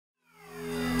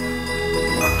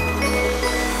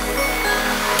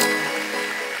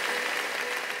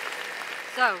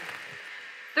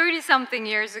30-something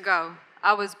years ago,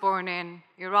 I was born in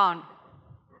Iran.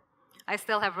 I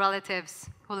still have relatives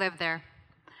who live there.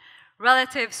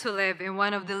 Relatives who live in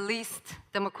one of the least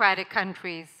democratic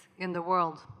countries in the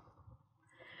world.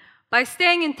 By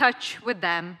staying in touch with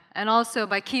them, and also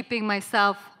by keeping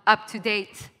myself up to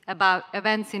date about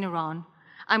events in Iran,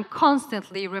 I'm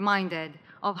constantly reminded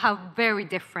of how very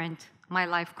different my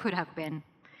life could have been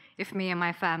if me and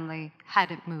my family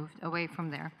hadn't moved away from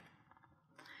there.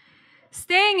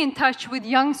 Staying in touch with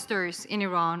youngsters in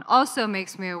Iran also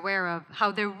makes me aware of how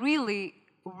they're really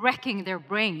wrecking their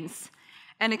brains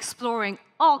and exploring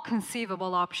all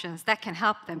conceivable options that can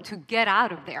help them to get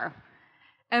out of there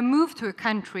and move to a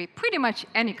country, pretty much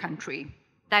any country,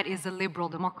 that is a liberal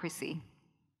democracy.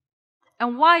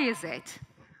 And why is it?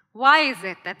 Why is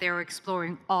it that they're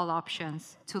exploring all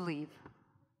options to leave?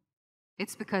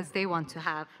 It's because they want to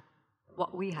have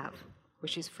what we have,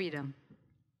 which is freedom.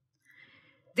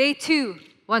 They too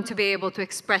want to be able to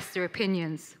express their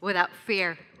opinions without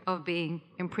fear of being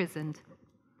imprisoned.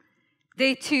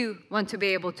 They too want to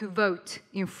be able to vote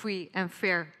in free and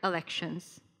fair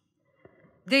elections.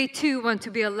 They too want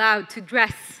to be allowed to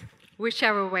dress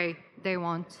whichever way they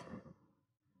want.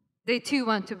 They too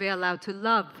want to be allowed to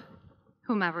love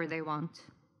whomever they want.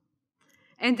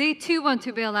 And they too want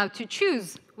to be allowed to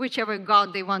choose whichever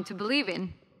God they want to believe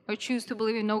in, or choose to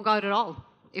believe in no God at all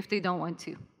if they don't want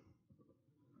to.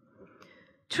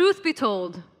 Truth be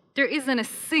told, there isn't a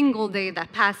single day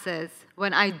that passes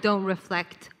when I don't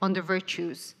reflect on the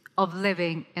virtues of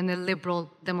living in a liberal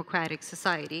democratic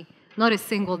society. Not a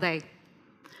single day.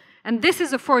 And this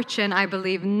is a fortune I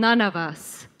believe none of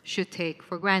us should take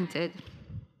for granted.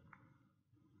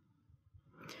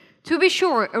 To be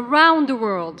sure, around the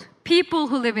world, people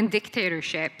who live in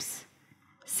dictatorships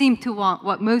seem to want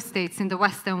what most states in the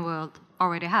Western world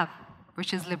already have,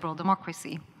 which is liberal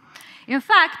democracy. In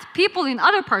fact, people in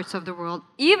other parts of the world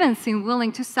even seem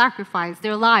willing to sacrifice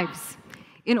their lives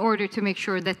in order to make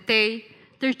sure that they,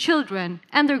 their children,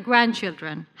 and their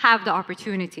grandchildren have the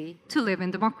opportunity to live in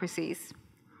democracies.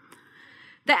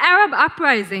 The Arab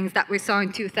uprisings that we saw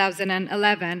in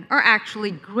 2011 are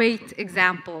actually great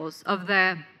examples of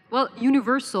the, well,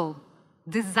 universal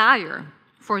desire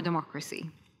for democracy.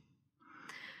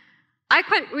 I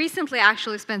quite recently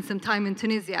actually spent some time in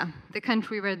Tunisia, the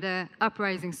country where the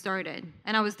uprising started,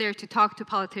 and I was there to talk to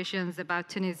politicians about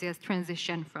Tunisia's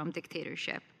transition from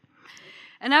dictatorship.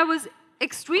 And I was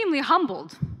extremely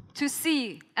humbled to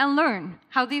see and learn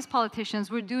how these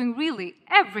politicians were doing really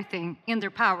everything in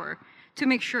their power to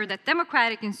make sure that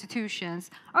democratic institutions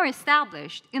are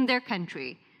established in their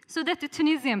country so that the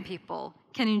Tunisian people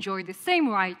can enjoy the same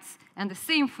rights and the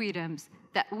same freedoms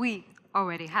that we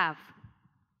already have.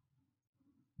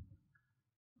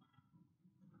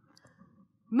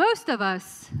 Most of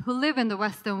us who live in the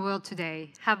Western world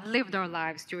today have lived our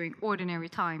lives during ordinary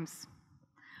times.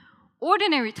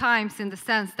 Ordinary times in the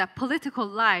sense that political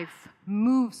life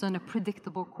moves on a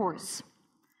predictable course.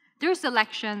 There's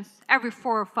elections every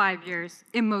 4 or 5 years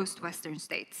in most Western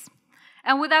states.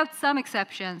 And without some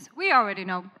exceptions, we already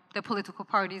know the political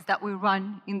parties that will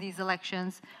run in these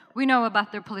elections. We know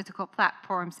about their political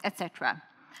platforms, etc.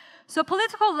 So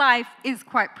political life is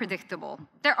quite predictable.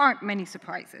 There aren't many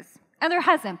surprises. And there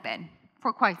hasn't been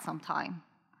for quite some time.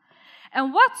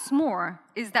 And what's more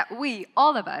is that we,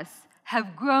 all of us,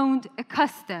 have grown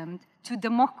accustomed to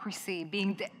democracy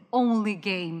being the only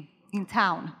game in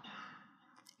town.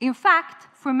 In fact,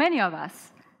 for many of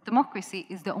us, democracy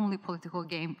is the only political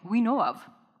game we know of.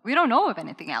 We don't know of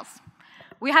anything else.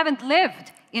 We haven't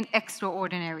lived in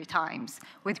extraordinary times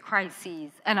with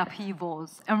crises and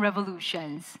upheavals and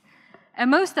revolutions.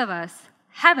 And most of us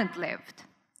haven't lived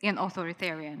in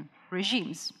authoritarian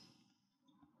regimes.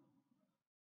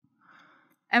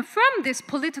 And from this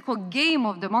political game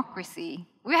of democracy,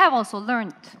 we have also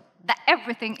learned that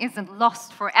everything isn't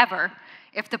lost forever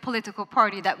if the political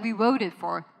party that we voted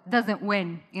for doesn't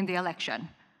win in the election.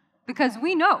 Because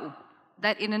we know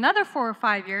that in another 4 or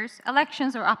 5 years,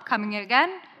 elections are upcoming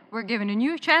again, we're given a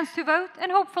new chance to vote,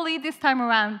 and hopefully this time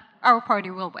around, our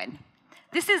party will win.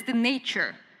 This is the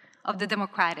nature of the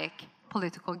democratic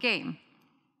political game.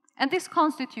 And this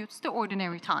constitutes the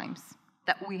ordinary times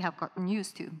that we have gotten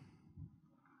used to.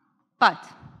 But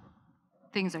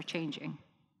things are changing.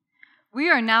 We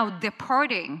are now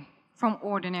departing from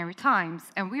ordinary times,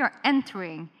 and we are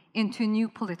entering into a new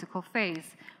political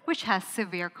phase, which has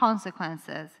severe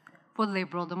consequences for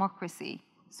liberal democracy,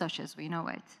 such as we know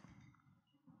it.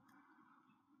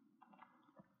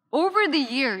 Over the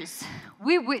years,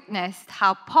 we witnessed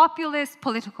how populist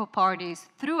political parties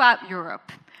throughout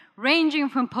Europe, ranging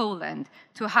from Poland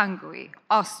to Hungary,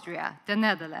 Austria, the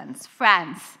Netherlands,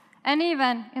 France, and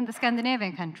even in the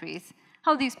Scandinavian countries,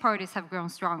 how these parties have grown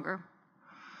stronger.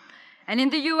 And in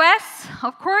the US,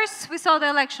 of course, we saw the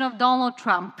election of Donald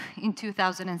Trump in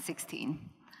 2016.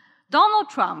 Donald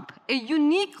Trump, a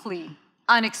uniquely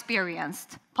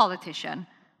unexperienced politician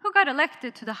who got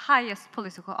elected to the highest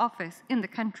political office in the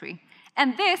country,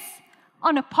 and this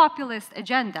on a populist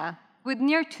agenda with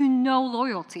near to no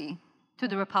loyalty to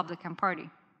the Republican Party.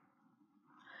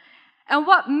 And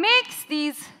what makes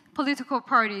these political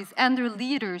parties and their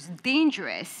leaders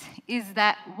dangerous is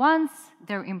that once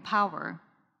they're in power,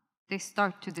 they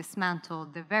start to dismantle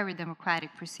the very democratic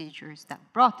procedures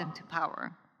that brought them to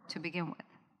power to begin with.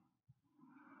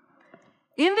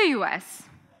 In the US,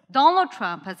 Donald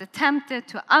Trump has attempted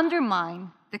to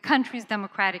undermine the country's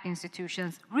democratic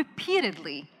institutions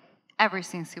repeatedly ever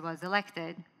since he was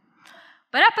elected.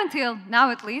 But up until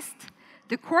now, at least,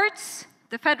 the courts,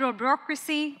 the federal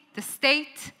bureaucracy, the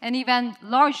state, and even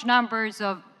large numbers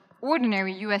of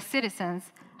ordinary US citizens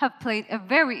have played a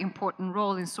very important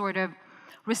role in sort of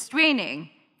restraining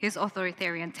his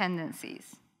authoritarian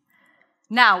tendencies.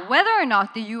 Now, whether or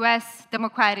not the US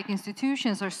democratic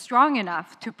institutions are strong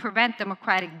enough to prevent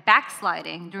democratic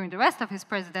backsliding during the rest of his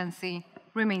presidency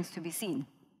remains to be seen.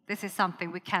 This is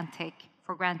something we can't take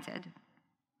for granted.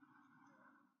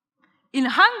 In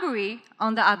Hungary,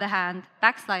 on the other hand,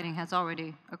 backsliding has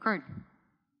already occurred.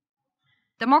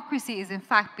 Democracy is in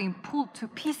fact being pulled to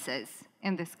pieces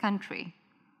in this country.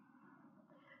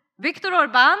 Viktor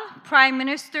Orbán, prime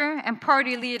minister and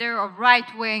party leader of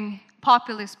right-wing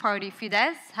populist party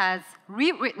Fidesz, has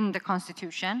rewritten the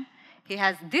constitution. He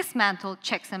has dismantled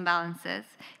checks and balances.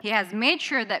 He has made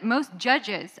sure that most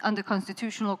judges on the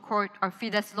Constitutional Court are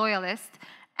Fidesz loyalists,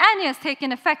 and he has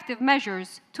taken effective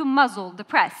measures to muzzle the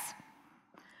press.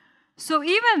 So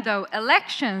even though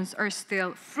elections are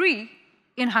still free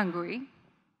in Hungary,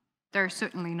 they're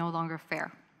certainly no longer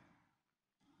fair.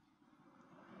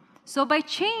 So by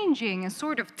changing and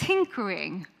sort of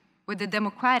tinkering with the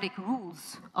democratic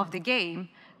rules of the game,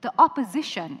 the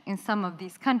opposition in some of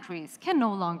these countries can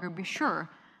no longer be sure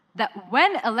that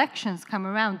when elections come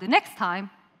around the next time,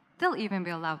 they'll even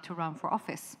be allowed to run for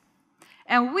office.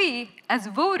 And we, as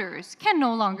voters, can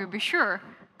no longer be sure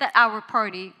that our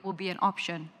party will be an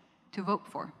option to vote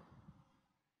for.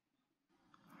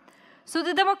 So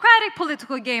the democratic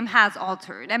political game has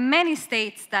altered, and many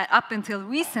states that up until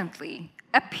recently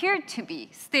appeared to be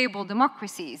stable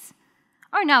democracies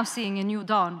are now seeing a new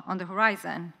dawn on the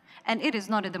horizon, and it is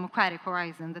not a democratic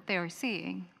horizon that they are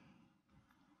seeing.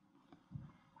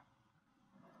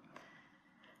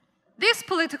 This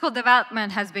political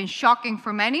development has been shocking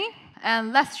for many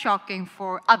and less shocking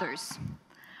for others.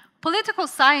 Political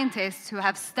scientists who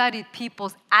have studied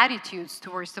people's attitudes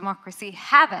towards democracy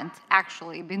haven't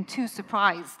actually been too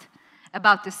surprised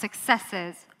about the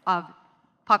successes of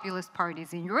populist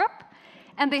parties in Europe,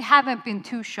 and they haven't been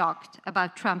too shocked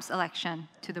about Trump's election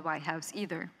to the White House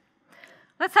either.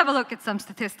 Let's have a look at some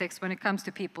statistics when it comes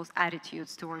to people's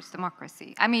attitudes towards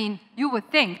democracy. I mean, you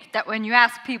would think that when you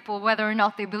ask people whether or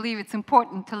not they believe it's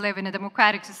important to live in a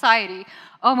democratic society,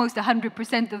 almost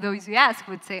 100% of those you ask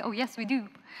would say, oh, yes, we do.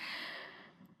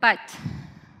 But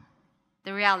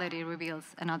the reality reveals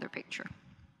another picture.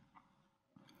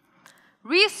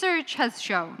 Research has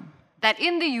shown that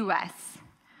in the US,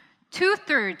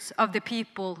 2/3 of the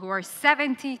people who are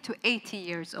 70 to 80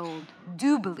 years old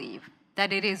do believe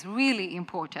that it is really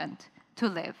important to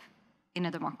live in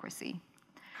a democracy,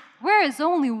 whereas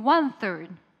only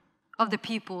 1/3 of the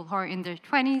people who are in their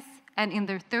 20s and in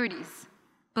their 30s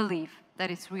believe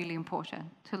that it's really important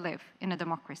to live in a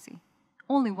democracy.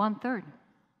 Only 1/3.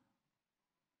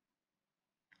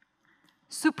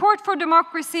 Support for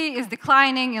democracy is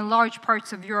declining in large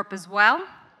parts of Europe as well.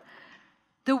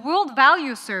 The World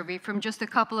Values Survey from just a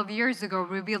couple of years ago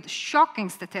revealed shocking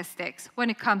statistics when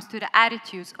it comes to the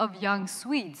attitudes of young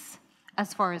Swedes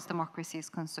as far as democracy is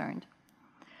concerned.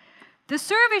 The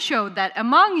survey showed that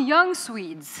among young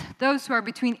Swedes, those who are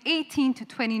between 18 to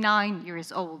 29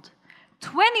 years old,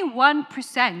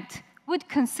 21% would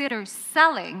consider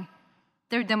selling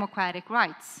their democratic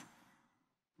rights.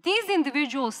 These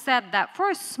individuals said that for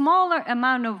a smaller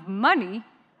amount of money,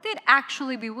 they'd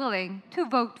actually be willing to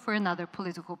vote for another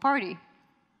political party.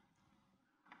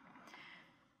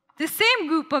 The same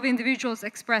group of individuals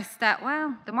expressed that,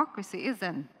 well, democracy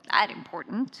isn't that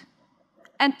important.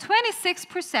 And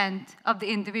 26% of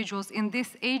the individuals in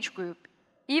this age group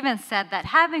even said that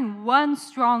having one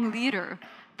strong leader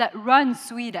that runs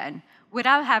Sweden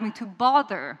without having to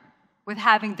bother with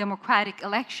having democratic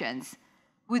elections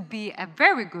would be a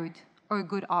very good or a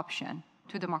good option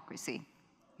to democracy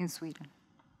in Sweden.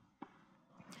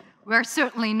 We're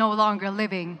certainly no longer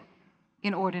living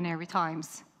in ordinary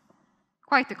times.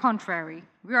 Quite the contrary,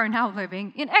 we are now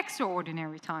living in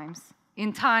extraordinary times,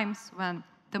 in times when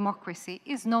democracy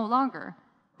is no longer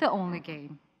the only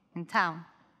game in town.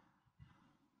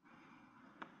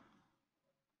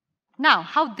 Now,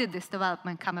 how did this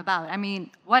development come about? I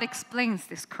mean, what explains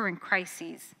this current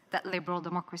crisis that liberal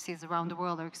democracies around the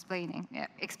world are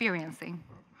experiencing?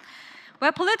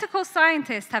 Well, political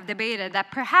scientists have debated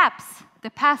that perhaps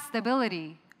the past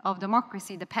stability of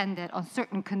democracy depended on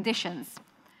certain conditions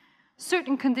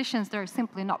that are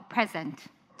simply not present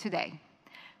today.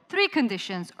 3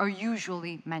 conditions are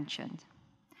usually mentioned.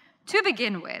 To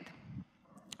begin with,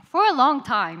 for a long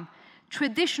time,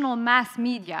 traditional mass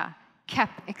media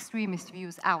kept extremist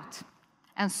views out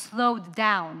and slowed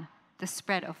down the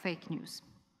spread of fake news.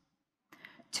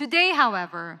 Today,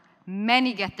 however,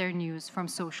 many get their news from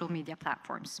social media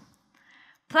platforms.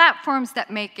 Platforms that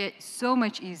make it so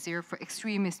much easier for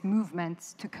extremist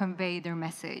movements to convey their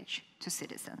message to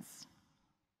citizens.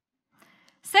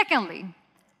 Secondly,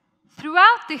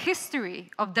 throughout the history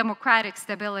of democratic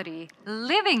stability,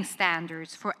 living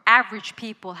standards for average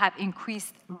people have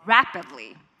increased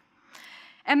rapidly.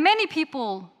 And many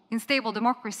people in stable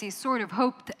democracies sort of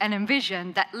hoped and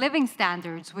envisioned that living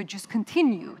standards would just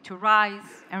continue to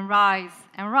rise and rise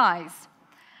and rise.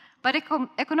 But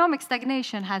economic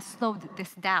stagnation has slowed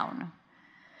this down.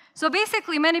 So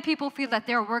basically, many people feel that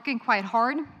they're working quite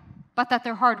hard, but that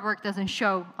their hard work doesn't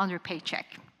show on their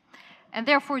paycheck. And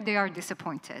therefore, they are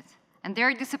disappointed. And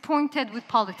they're disappointed with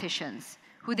politicians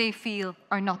who they feel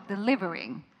are not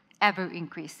delivering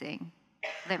ever-increasing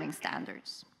living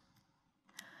standards.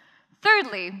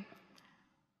 Thirdly,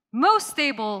 most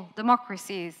stable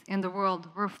democracies in the world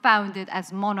were founded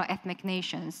as mono-ethnic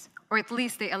nations, or at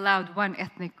least they allowed one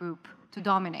ethnic group to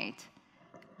dominate.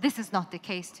 This is not the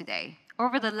case today.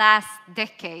 Over the last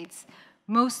decades,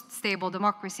 most stable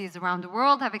democracies around the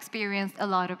world have experienced a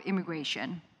lot of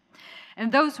immigration.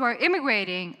 And those who are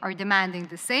immigrating are demanding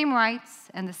the same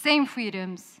rights and the same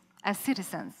freedoms as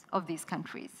citizens of these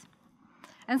countries.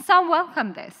 And some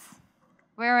welcome this,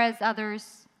 whereas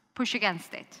others push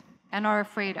against it and are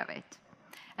afraid of it.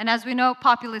 And as we know,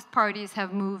 populist parties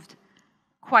have moved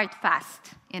quite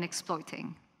fast in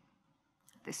exploiting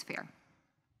this fear.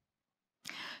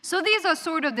 So these are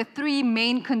sort of the 3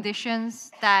 main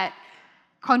conditions that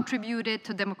contributed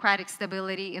to democratic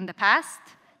stability in the past: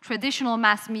 traditional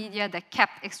mass media that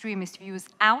kept extremist views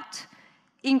out,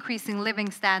 increasing living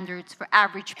standards for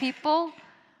average people,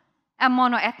 and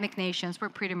mono-ethnic nations where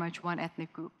pretty much one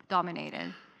ethnic group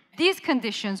dominated. These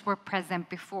conditions were present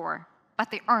before, but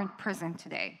they aren't present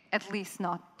today, at least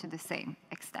not to the same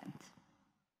extent.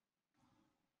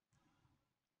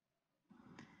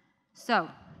 So,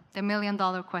 the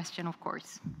million-dollar question, of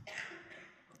course.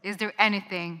 Is there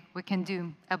anything we can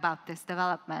do about this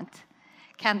development?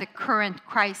 Can the current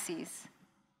crises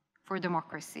for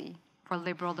democracy, for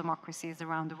liberal democracies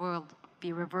around the world,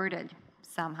 be reverted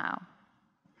somehow?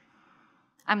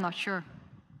 I'm not sure.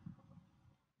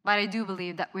 But I do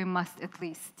believe that we must at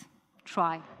least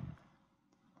try.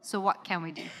 So what can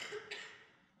we do?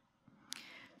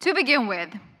 To begin with,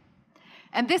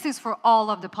 and this is for all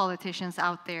of the politicians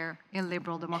out there in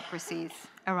liberal democracies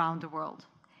around the world,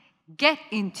 get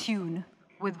in tune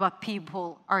with what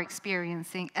people are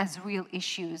experiencing as real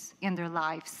issues in their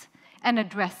lives and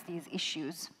address these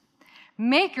issues.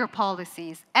 Make your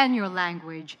policies and your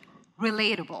language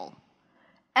relatable.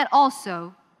 And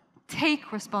also,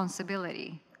 take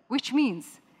responsibility, which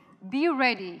means be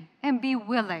ready and be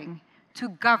willing to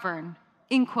govern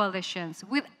in coalitions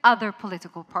with other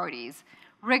political parties,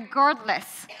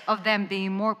 regardless of them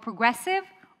being more progressive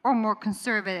or more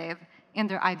conservative in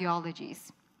their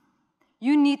ideologies.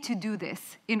 You need to do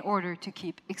this in order to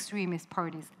keep extremist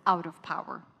parties out of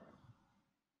power.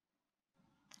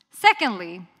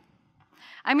 Secondly,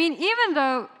 even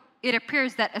though it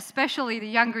appears that especially the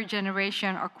younger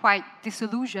generation are quite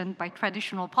disillusioned by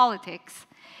traditional politics,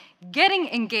 getting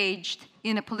engaged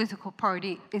in a political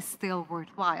party is still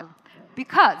worthwhile.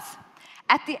 Because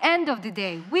at the end of the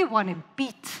day, we want to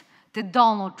beat the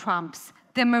Donald Trumps,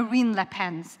 the Marine Le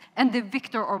Pens, and the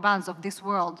Viktor Orbáns of this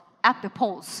world at the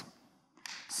polls.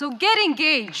 So get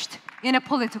engaged in a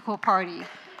political party.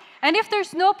 And if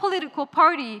there's no political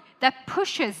party that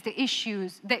pushes the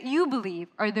issues that you believe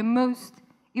are the most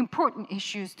important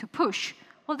issues to push,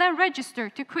 well, then register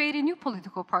to create a new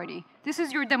political party. This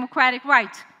is your democratic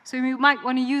right, so you might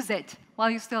want to use it while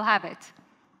you still have it.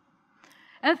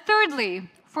 And thirdly,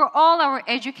 for all our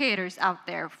educators out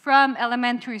there, from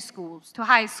elementary schools to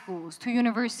high schools to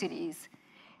universities,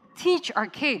 teach our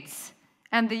kids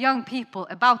and the young people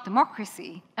about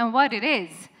democracy and what it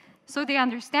is, so they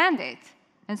understand it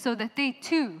and so that they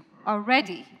too are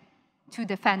ready to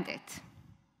defend it.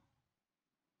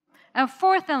 And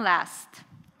fourth and last,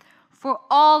 for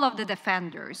all of the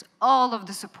defenders, all of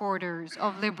the supporters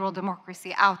of liberal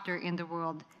democracy out there in the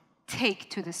world, take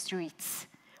to the streets,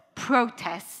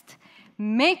 protest,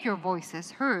 make your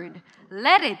voices heard.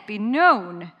 Let it be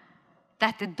known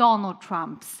that the Donald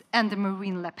Trumps and the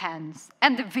Marine Le Pens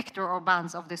and the Viktor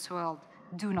Orbáns of this world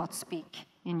do not speak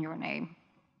in your name.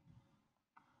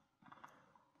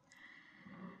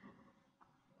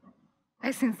 I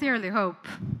sincerely hope,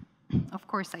 of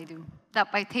course I do,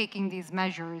 that by taking these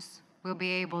measures, we'll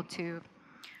be able to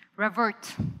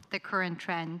revert the current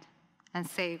trend and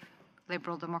save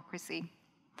liberal democracy.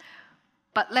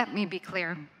 But let me be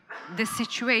clear, the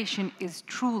situation is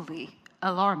truly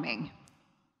alarming.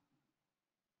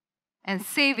 And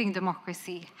saving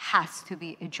democracy has to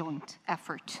be a joint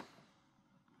effort.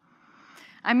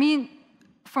 I mean,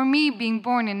 for me, being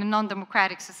born in a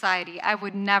non-democratic society, I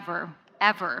would never,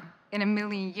 ever, in a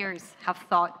million years, have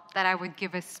thought that I would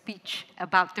give a speech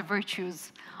about the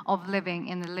virtues of living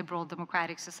in a liberal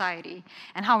democratic society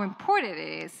and how important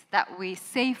it is that we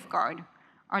safeguard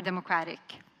our democratic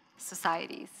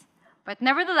societies. But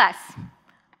nevertheless,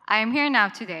 I am here now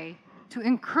today to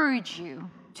encourage you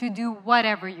to do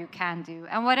whatever you can do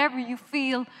and whatever you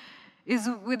feel is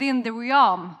within the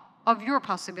realm of your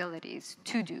possibilities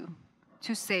to do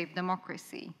to save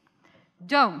democracy.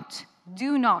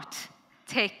 Do not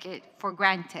take it for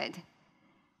granted.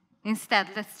 Instead,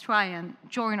 let's try and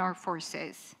join our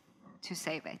forces to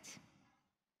save it.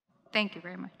 Thank you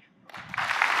very much.